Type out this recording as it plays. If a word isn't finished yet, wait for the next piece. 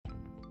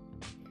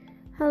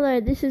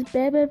Hello, this is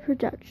Bear Bear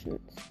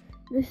Productions.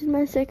 This is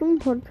my second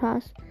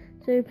podcast,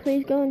 so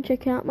please go and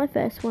check out my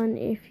first one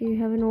if you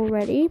haven't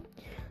already.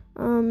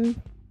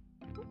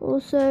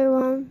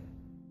 Also,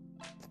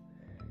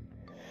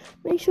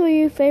 make sure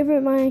you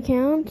favorite my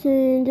account,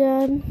 and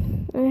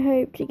I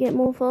hope to get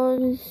more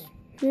followers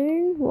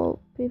soon.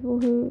 Well, people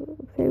who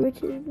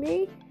favorited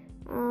me.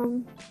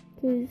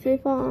 Because so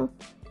far,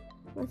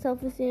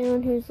 myself is the only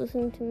one who's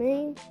listening to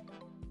me.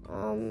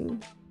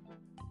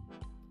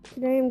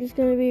 Today I'm just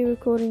going to be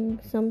recording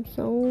some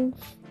songs,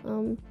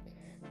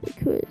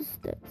 because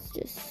that's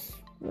just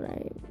what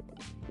I'm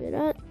good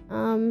at.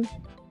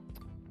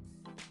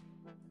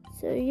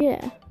 So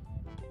yeah.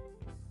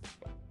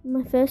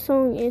 My first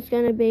song is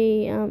going to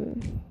be,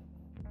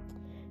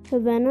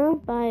 Havana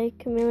by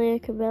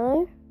Camila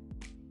Cabello.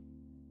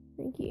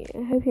 Thank you.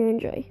 I hope you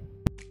enjoy.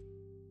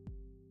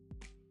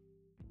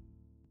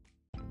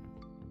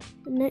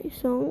 The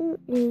next song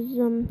is,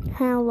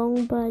 How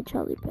Long by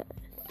Charlie Puth.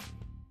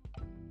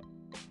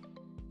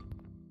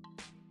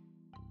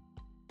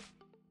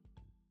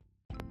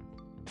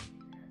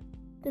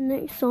 The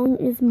next song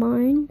is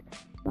Mine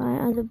by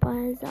either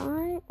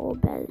Bazai or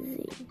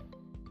Bazzy.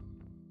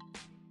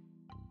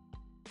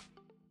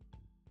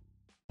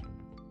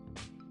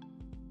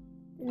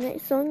 The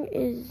next song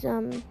is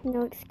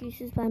No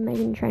Excuses by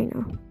Meghan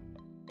Trainor.